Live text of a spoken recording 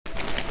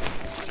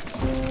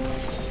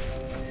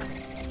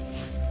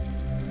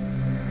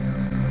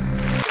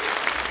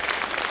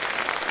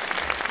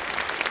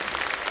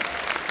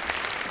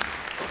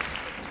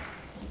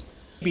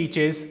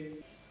beaches,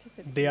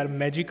 they are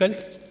magical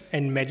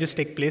and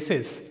majestic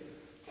places.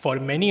 For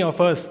many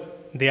of us,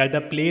 they are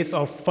the place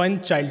of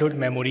fun childhood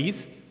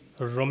memories,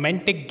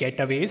 romantic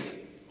getaways,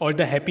 or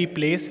the happy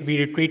place we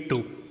retreat to,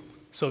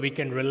 so we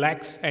can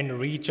relax and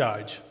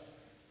recharge.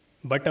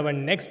 But our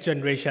next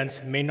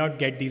generations may not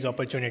get these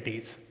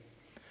opportunities.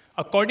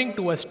 According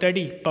to a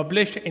study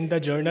published in the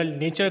journal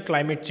Nature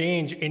Climate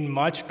Change in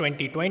March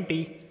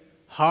 2020,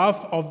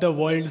 half of the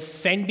world's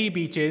sandy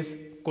beaches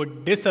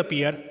could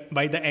disappear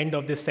by the end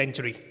of this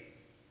century.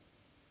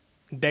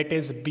 That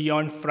is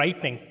beyond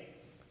frightening.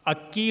 A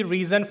key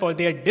reason for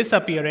their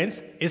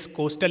disappearance is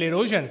coastal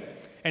erosion.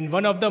 And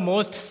one of the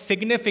most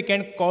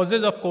significant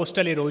causes of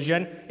coastal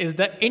erosion is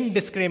the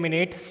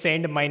indiscriminate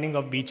sand mining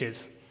of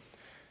beaches.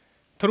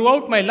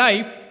 Throughout my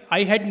life,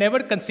 I had never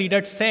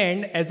considered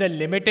sand as a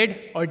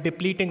limited or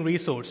depleting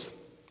resource.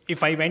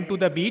 If I went to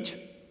the beach,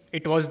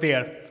 it was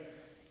there,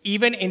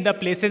 even in the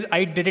places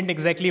I didn't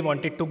exactly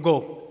want it to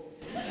go.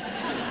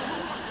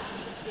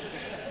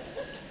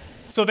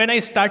 So when I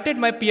started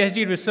my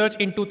PhD research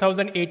in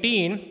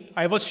 2018,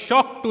 I was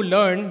shocked to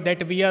learn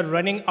that we are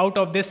running out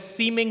of this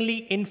seemingly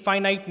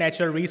infinite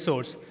natural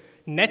resource.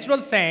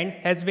 Natural sand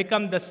has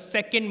become the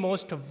second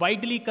most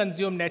widely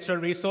consumed natural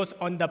resource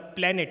on the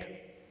planet.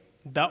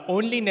 The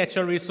only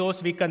natural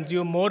resource we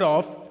consume more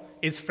of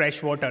is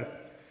fresh water.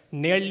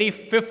 Nearly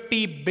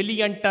 50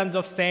 billion tons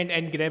of sand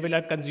and gravel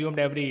are consumed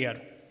every year.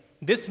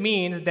 This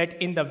means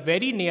that in the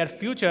very near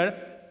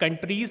future,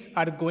 countries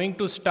are going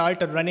to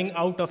start running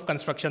out of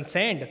construction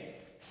sand.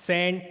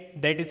 Sand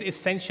that is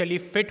essentially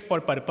fit for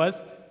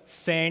purpose,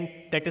 sand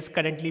that is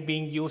currently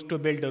being used to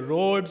build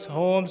roads,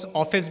 homes,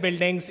 office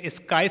buildings,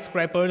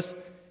 skyscrapers,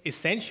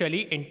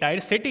 essentially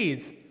entire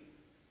cities.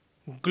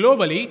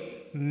 Globally,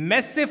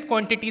 massive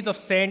quantities of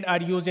sand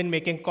are used in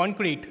making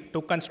concrete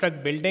to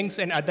construct buildings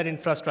and other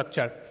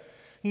infrastructure.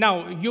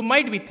 Now, you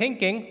might be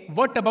thinking,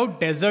 what about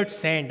desert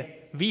sand?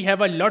 We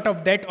have a lot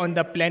of that on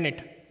the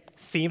planet.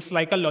 Seems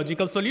like a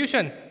logical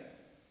solution.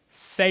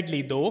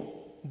 Sadly though,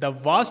 the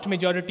vast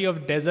majority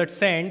of desert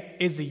sand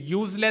is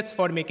useless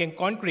for making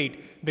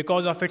concrete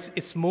because of its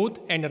smooth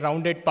and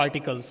rounded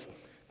particles.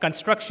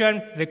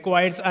 Construction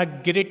requires a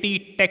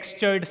gritty,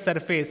 textured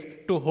surface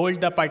to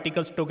hold the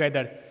particles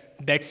together.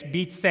 That's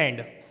beach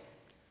sand.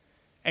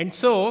 And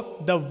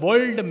so, the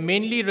world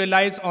mainly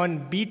relies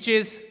on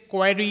beaches,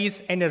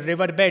 quarries, and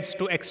riverbeds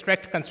to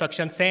extract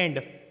construction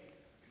sand.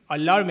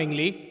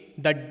 Alarmingly,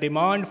 the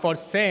demand for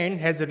sand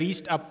has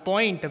reached a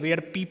point where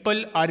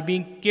people are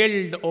being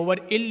killed over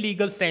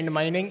illegal sand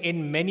mining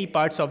in many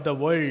parts of the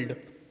world.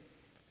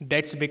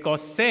 That's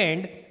because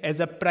sand, as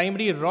a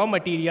primary raw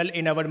material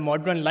in our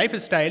modern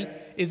lifestyle,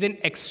 is in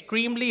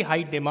extremely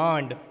high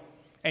demand.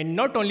 And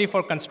not only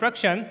for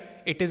construction,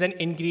 it is an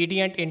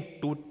ingredient in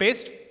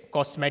toothpaste,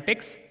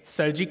 cosmetics,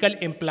 surgical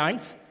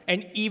implants,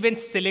 and even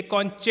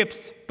silicon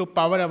chips to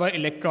power our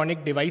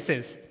electronic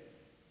devices.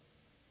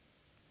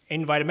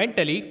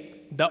 Environmentally,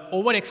 the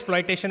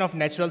overexploitation of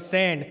natural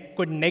sand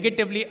could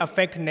negatively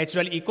affect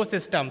natural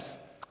ecosystems,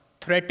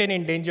 threaten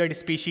endangered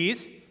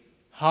species,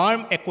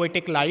 harm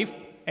aquatic life,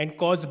 and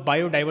cause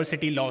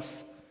biodiversity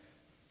loss.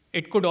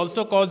 It could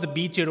also cause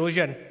beach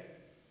erosion,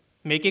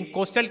 making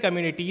coastal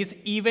communities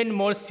even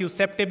more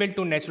susceptible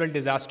to natural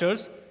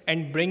disasters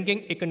and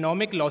bringing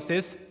economic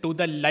losses to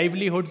the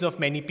livelihoods of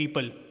many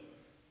people,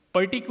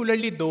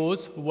 particularly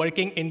those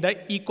working in the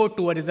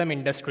ecotourism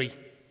industry.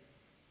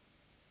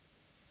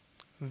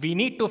 We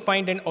need to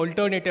find an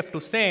alternative to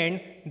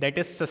sand that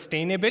is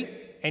sustainable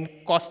and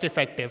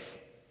cost-effective,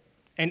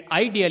 and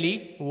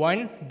ideally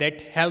one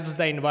that helps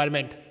the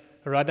environment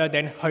rather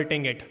than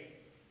hurting it.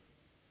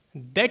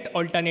 That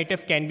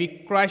alternative can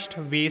be crushed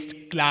waste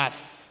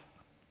glass.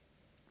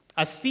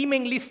 A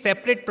seemingly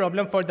separate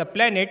problem for the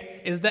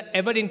planet is the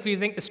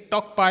ever-increasing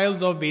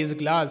stockpiles of waste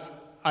glass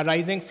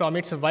arising from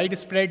its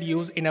widespread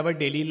use in our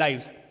daily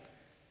lives.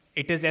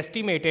 It is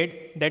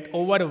estimated that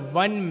over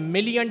 1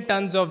 million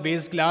tons of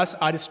waste glass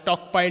are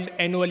stockpiled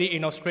annually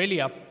in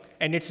Australia,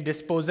 and its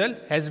disposal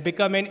has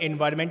become an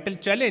environmental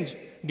challenge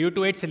due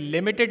to its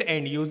limited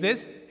end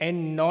uses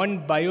and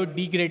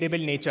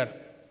non-biodegradable nature.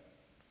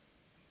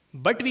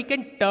 But we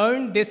can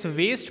turn this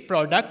waste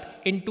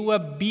product into a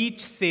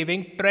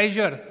beach-saving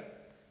treasure.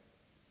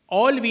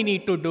 All we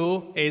need to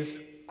do is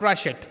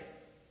crush it.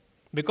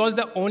 Because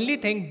the only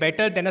thing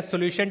better than a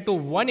solution to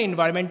one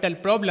environmental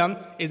problem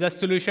is a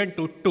solution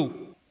to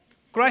two.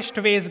 Crushed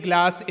waste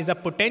glass is a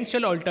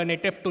potential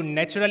alternative to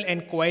natural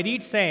and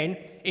quarried sand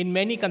in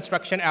many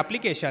construction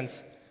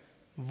applications.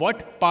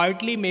 What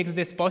partly makes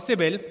this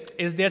possible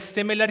is their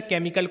similar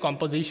chemical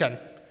composition.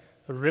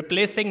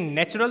 Replacing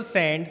natural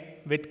sand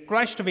with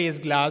crushed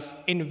waste glass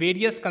in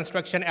various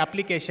construction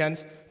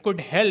applications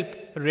could help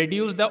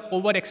reduce the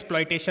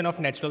overexploitation of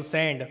natural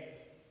sand.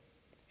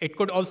 It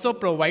could also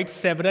provide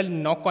several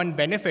knock-on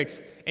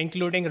benefits,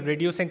 including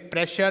reducing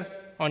pressure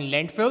on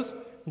landfills,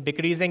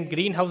 decreasing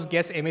greenhouse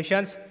gas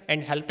emissions,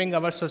 and helping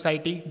our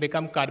society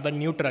become carbon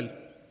neutral.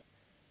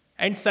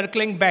 And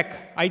circling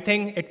back, I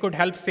think it could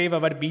help save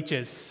our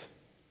beaches.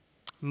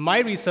 My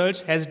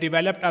research has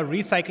developed a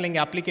recycling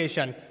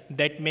application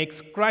that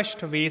makes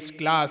crushed waste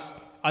glass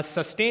a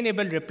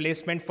sustainable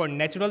replacement for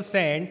natural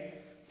sand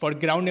for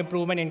ground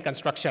improvement in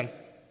construction.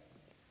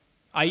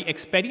 I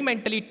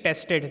experimentally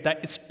tested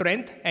the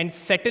strength and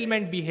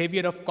settlement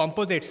behavior of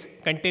composites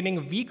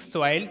containing weak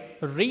soil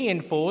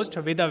reinforced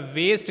with a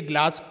waste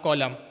glass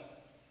column.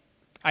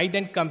 I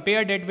then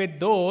compared it with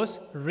those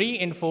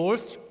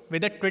reinforced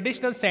with a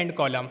traditional sand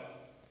column.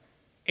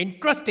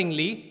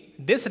 Interestingly,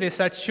 this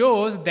research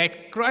shows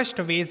that crushed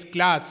waste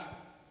glass,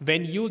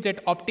 when used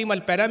at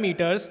optimal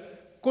parameters,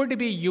 could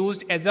be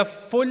used as a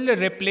full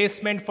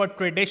replacement for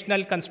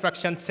traditional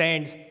construction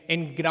sands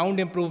in ground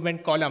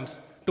improvement columns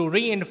to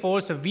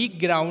reinforce weak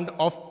ground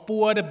of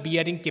poor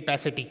bearing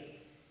capacity.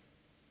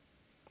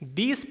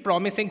 These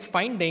promising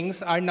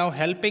findings are now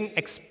helping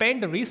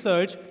expand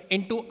research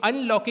into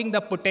unlocking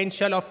the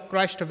potential of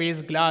crushed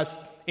waste glass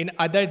in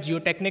other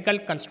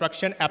geotechnical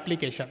construction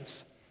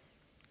applications.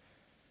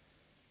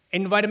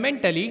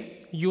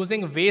 Environmentally,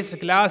 using waste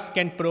glass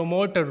can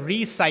promote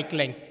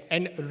recycling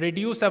and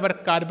reduce our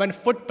carbon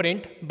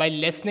footprint by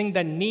lessening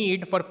the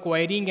need for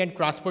quarrying and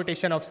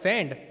transportation of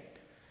sand.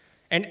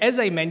 And as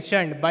I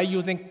mentioned, by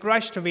using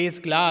crushed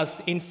waste glass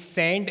in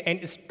sand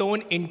and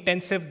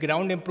stone-intensive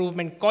ground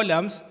improvement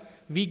columns,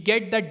 we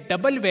get the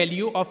double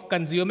value of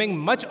consuming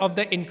much of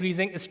the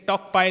increasing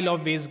stockpile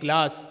of waste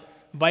glass,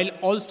 while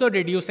also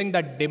reducing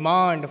the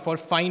demand for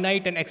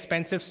finite and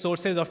expensive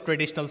sources of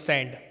traditional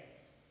sand.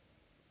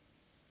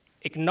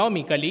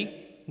 Economically,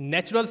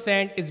 natural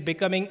sand is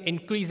becoming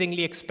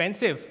increasingly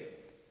expensive.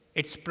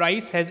 Its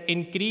price has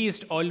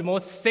increased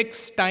almost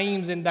 6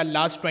 times in the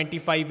last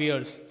 25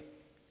 years,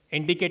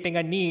 indicating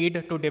a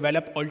need to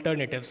develop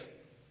alternatives.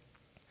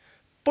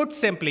 Put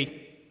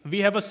simply, we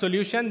have a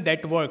solution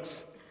that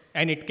works,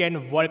 and it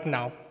can work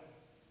now.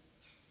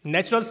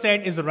 Natural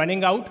sand is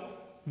running out.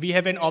 We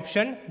have an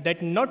option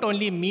that not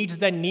only meets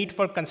the need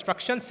for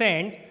construction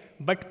sand,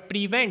 but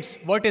prevents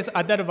what is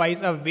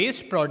otherwise a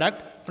waste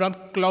product from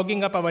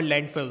clogging up our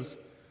landfills.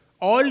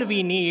 All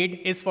we need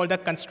is for the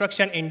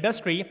construction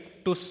industry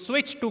to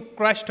switch to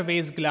crushed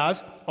waste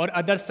glass or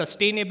other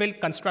sustainable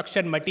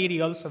construction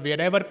materials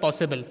wherever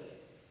possible.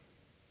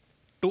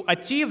 To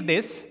achieve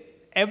this,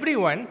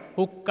 everyone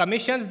who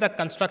commissions the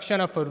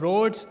construction of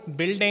roads,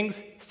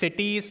 buildings,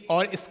 cities,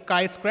 or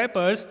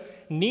skyscrapers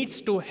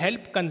needs to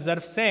help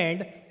conserve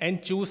sand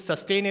and choose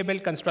sustainable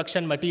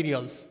construction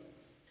materials.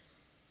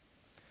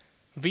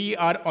 We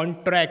are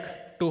on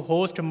track to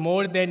host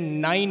more than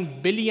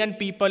 9 billion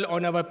people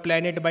on our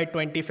planet by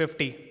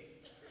 2050.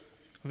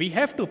 We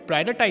have to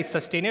prioritize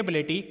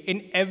sustainability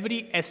in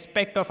every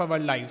aspect of our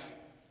lives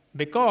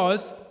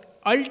because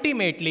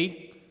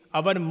ultimately,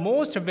 our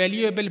most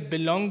valuable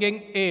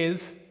belonging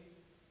is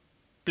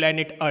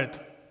planet Earth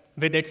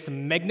with its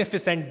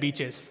magnificent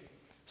beaches.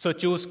 So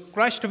choose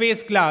crushed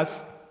waste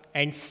glass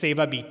and save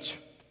a beach.